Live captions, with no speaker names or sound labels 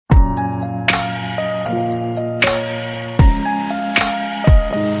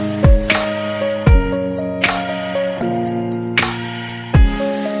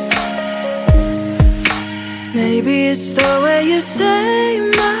say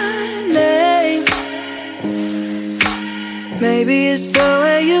my name. Maybe it's the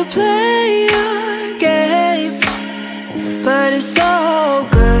way you play your game, but it's so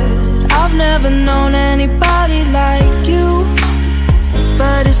good. I've never known anybody like you,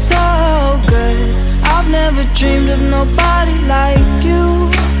 but it's so good. I've never dreamed of nobody like you.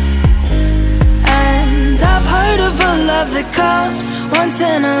 And I've heard of a love that comes once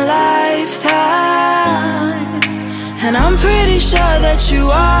in a lifetime, and I'm pretty sure that you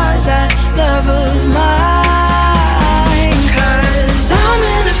are that love of mine. 'Cause I'm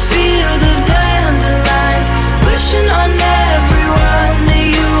in a field of dandelions, wishing on everyone that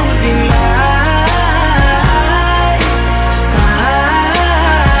you would be mine,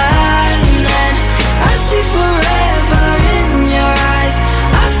 mine. And I see forever in your eyes.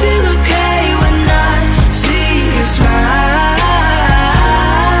 I feel okay when I see you smile.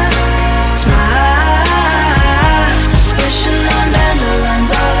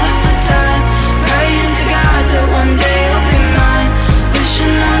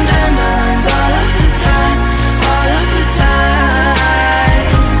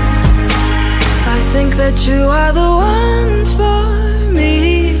 That you are the one for me,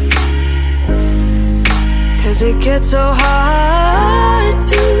 'cause it gets so hard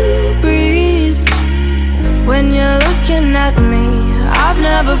to breathe when you're looking at me. I've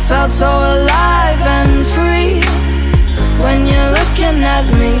never felt so alive and free when you're looking at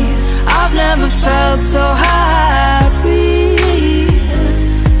me. I've never felt so happy.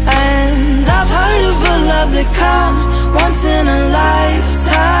 And I've heard of a love that comes once in a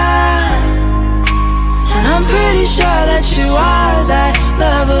lifetime, and I'm pretty sure that you are that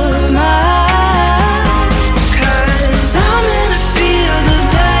love of mine. 'Cause I'm in a field of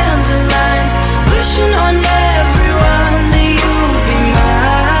dandelions, wishing on everyone that you would be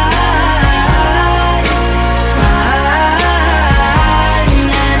mine, mine.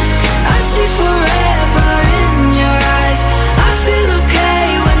 And I see forever in your eyes. I feel okay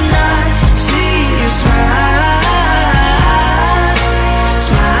when I see you smile,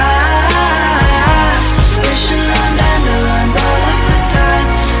 smile. Wishing on dandelions all of the time,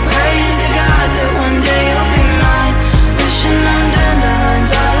 praying to God that one day you'll be mine. Wishing on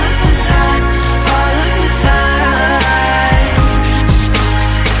dandelions all of the time, all of the time.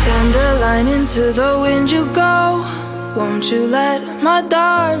 Dandelion, into the wind you go, won't you let my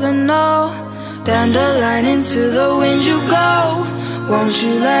darling know? Dandelion, into the wind you go, won't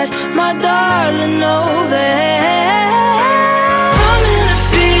you let my darling know that I'm in a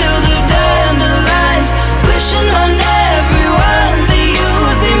field of dandelions, wishing on everyone that you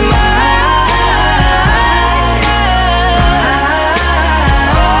would be mine.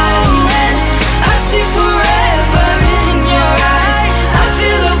 And I see forever in your eyes. I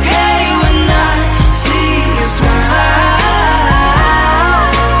feel okay when I see you smile,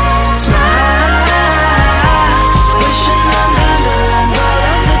 smile. Wishing on dandelions all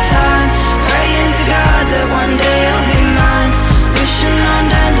of the time, praying to God that one day you'll be mine. Wishing on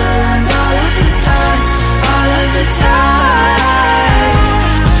dandelions all of the time, all of the time.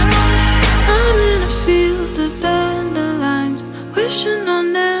 I'm in a field of dandelions, wishing on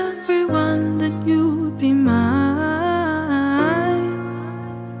everyone that you would be mine,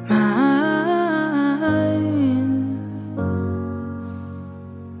 mine.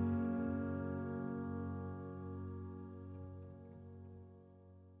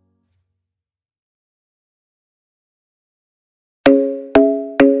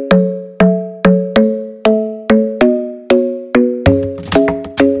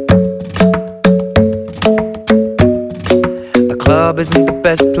 The club isn't the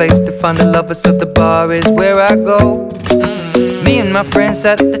best place to find a lover, so the bar is where I go. Me and my friends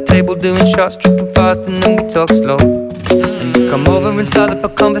at the table doing shots, tripping fast, and then we talk slow. And you come over and start up a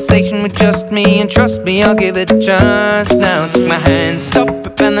conversation with just me, and trust me, I'll give it a chance. Now take my hand, stop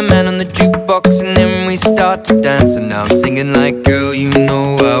it, and the man on the jukebox, and then we start to dance. And now I'm singing like, girl, you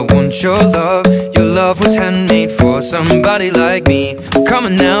know I want your love. Your love was handmade for somebody like me. Come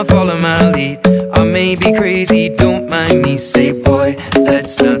on now, follow my lead. I may be crazy, don't mind me. Say, boy,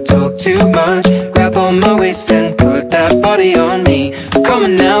 let's not talk too much. Grab on my waist and put that body on me. Come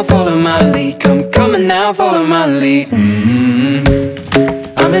on now, follow my lead. Come on now, follow my lead.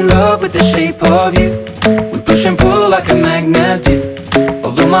 I'm in love with the shape of you. We push and pull like a magnet do.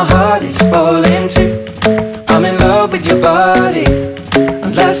 Although my heart is falling too, I'm in love with your body.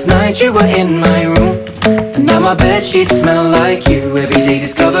 And last night you were in my room, and now my bedsheets smell like you. Every day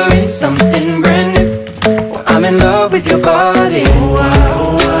discovering something brand new. Well, I'm in love with your body.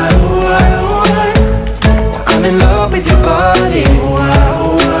 I'm in love with your body.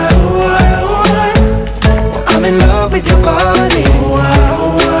 I'm in love with your body.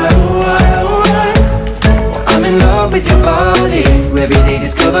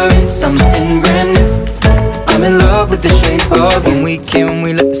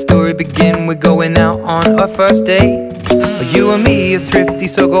 first date. You and me are thrifty,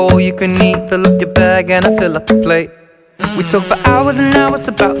 so go all you can eat. Fill up your bag and I fill up the plate. We talk for hours and hours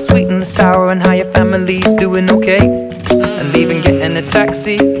about the sweet and the sour and how your family's doing okay. And leaving, getting a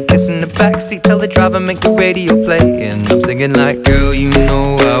taxi, kissing the backseat, tell the driver make the radio play. And I'm singing like, girl, you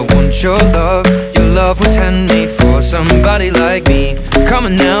know I want your love. Your love was handmade for somebody like me. Come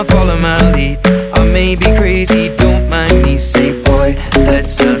on now, follow my lead. I may be crazy, don't mind me. Say, boy,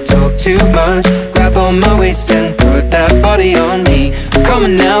 let's not talk too much. Grab on my waist and put that body on me. Come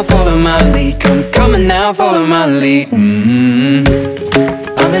on now, follow my lead. Come on now, follow my lead. I'm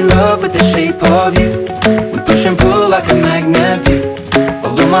in love with the shape of you. We push and pull like a magnet do.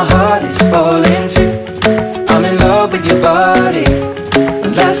 Although my heart is falling too, I'm in love with your body.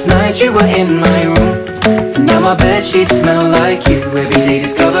 Last night you were in my room, and now my bedsheets smell like you. Every day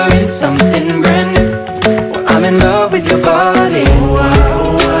discovering something brand new. Well, I'm in love with your body.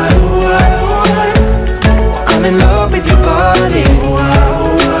 I'm in love with your body.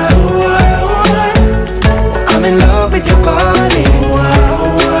 I'm in love with your body.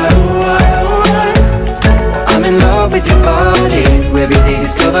 I'm in love with your body. Every day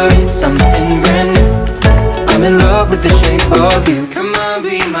discovering something brand new. I'm in love with the shape of you. Come on,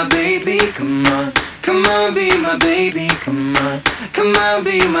 be my baby, come on. Come on, be my baby, come on. Come on,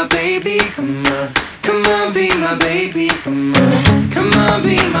 be my baby, come on. Come on, be my baby, come on. Come on,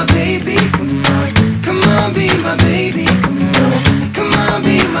 be my baby, come on. Come on, be my baby, come on. Come on,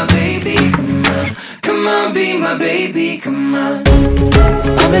 be my baby, come on. Come on, be my baby, come on.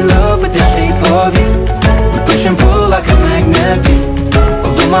 I'm in love with the shape of you. We push and pull like a magnet do.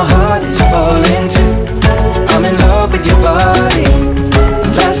 Although my heart is falling too, I'm in love with your body.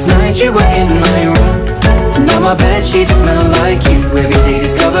 Last night you were in my room, now my bedsheets smell like you. Every day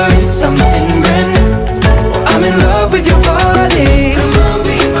discovering something brand new. I'm in love with your body. Come on,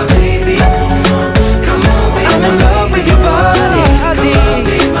 be my baby, come on. Come on, be I'm in love with your body. Come on,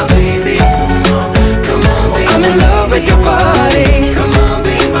 be my baby, come on. Come on, be I'm in love with your body. Come on,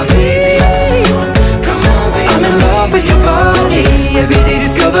 be my baby, come on. Come on, be I'm in love with your body. Every day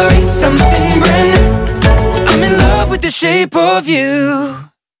discovering something brand new. I'm in love with the shape of you.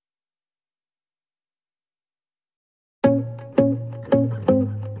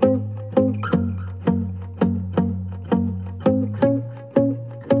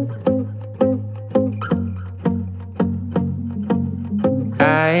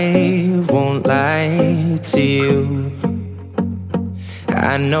 I won't lie to you.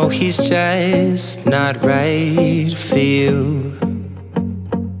 I know he's just not right for you.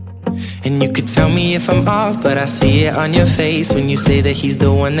 And you could tell me if I'm off, but I see it on your face when you say that he's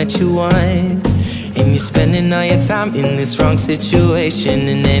the one that you want. And you're spending all your time in this wrong situation,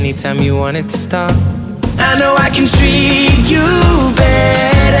 and anytime you want it to stop, I know I can treat you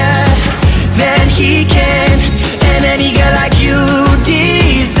better than he can. And any girl like you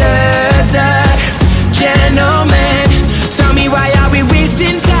deserves a gentleman. Tell me, why are we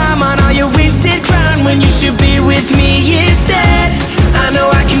wasting time on all your wasted crown when you should be with me instead? I know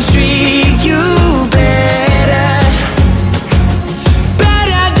I can treat you better,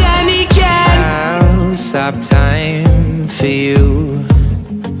 better than he can. I'll stop time for you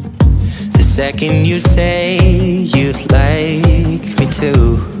the second you say you'd like me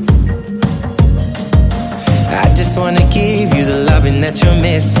to. I just wanna give you the loving that you're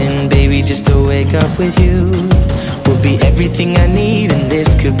missing, baby. Just to wake up with you will be everything I need, and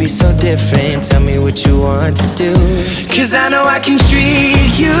this could be so different. Tell me what you want to do, 'cause I know I can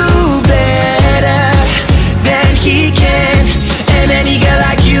treat you better than he can. And any girl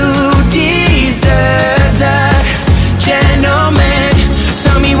like you deserves a gentleman.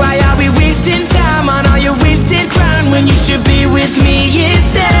 Tell me, why are we wasting time on all your wasted crown when you should be with me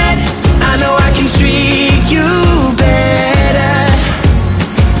instead? I know I can treat you better,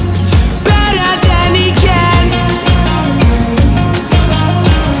 better than he can,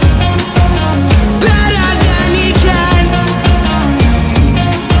 better than he can.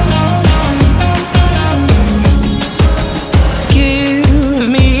 Give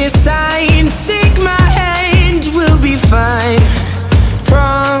me a sign, take my hand, we'll be fine.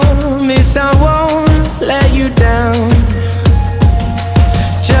 Promise I won't let you down.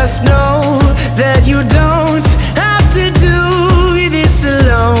 Just know that you don't have to do this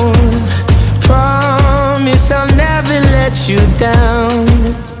alone. Promise I'll never let you down,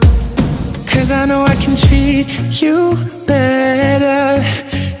 'cause I know I can treat you better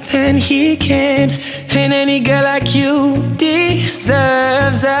than he can. And any girl like you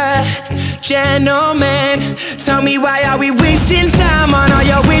deserves a gentleman. Tell me, why are we wasting time on all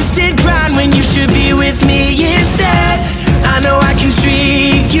your wasted grind when you should be with me instead? I know I can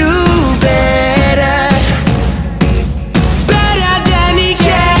treat you better,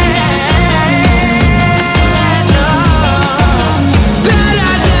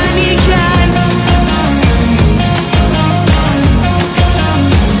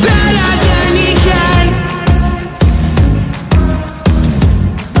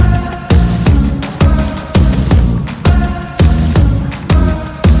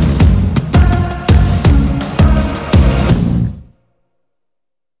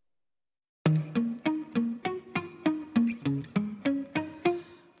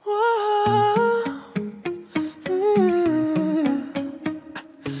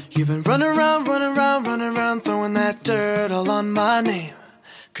 You've been running around, running around, running around, throwing that dirt all on my name.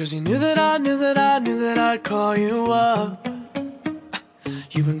 Cause you knew that I knew that I knew that I'd call you up.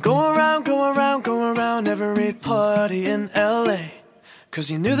 You've been going around, going around, going around every party in LA. Cause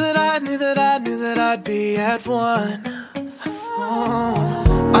you knew that I knew that I knew that I'd be at one.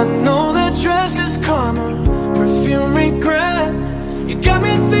 Oh, I know that dress is karma, perfume regret. You got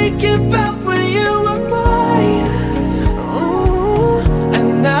me thinking about when you were mine. Oh,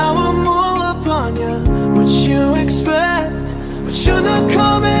 and now I'm all up on you. What you expect? But you're not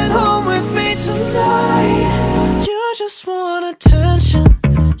coming home with me tonight. You just want attention.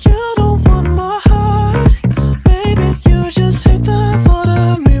 You don't want my heart. Maybe you just hate the thought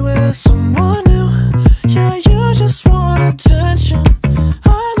of me with someone new. Yeah, you just want attention.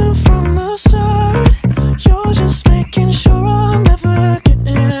 I knew from the start. You're just making sure I'm never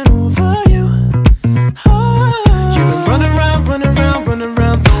getting over you. You've been running around, running around, running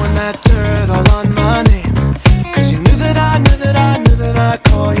around, throwing that dirt all on my name. Cause you knew that I knew that I knew that I'd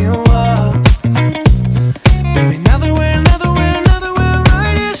call you up. Baby, now that we're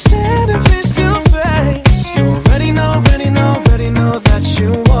right here standing face to face. You already know, already know, already know that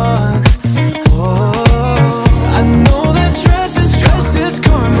you won. Oh, I know that dress is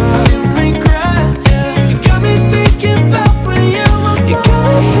karma, you regret. You got me thinking about when you were mine. You got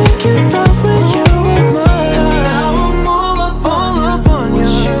me thinking about when you were mine. And now I'm all up on you.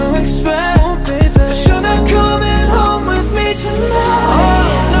 What you expect? Oh, baby, but you're not coming home with me tonight.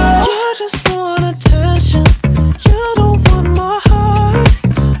 Oh, no. You just want attention. You don't want my heart.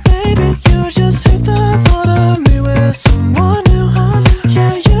 Baby, you just hate the thought of me with someone new.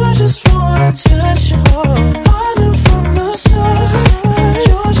 Yeah, you just want attention. I knew from the start.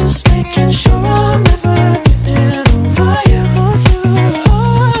 You're just making sure I'm never getting over you.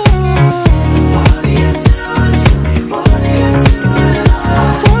 What are you doing to me? What are you doing?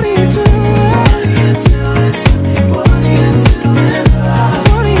 What are you doing? What are you doing to me? What are you doing?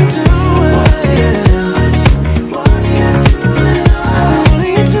 What are you doing? What are you doing to me? What are you doing? What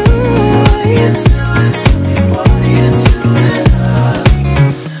are you doing? What are you doing to me? What are you doing?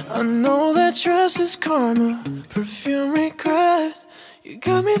 I know that dress is karma, perfume regret. You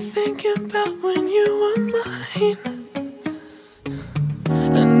got me thinking about when you were mine.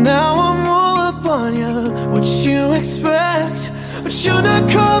 And now I'm all up on you. What you expect? But you're not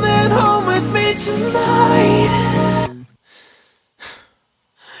coming home with me tonight.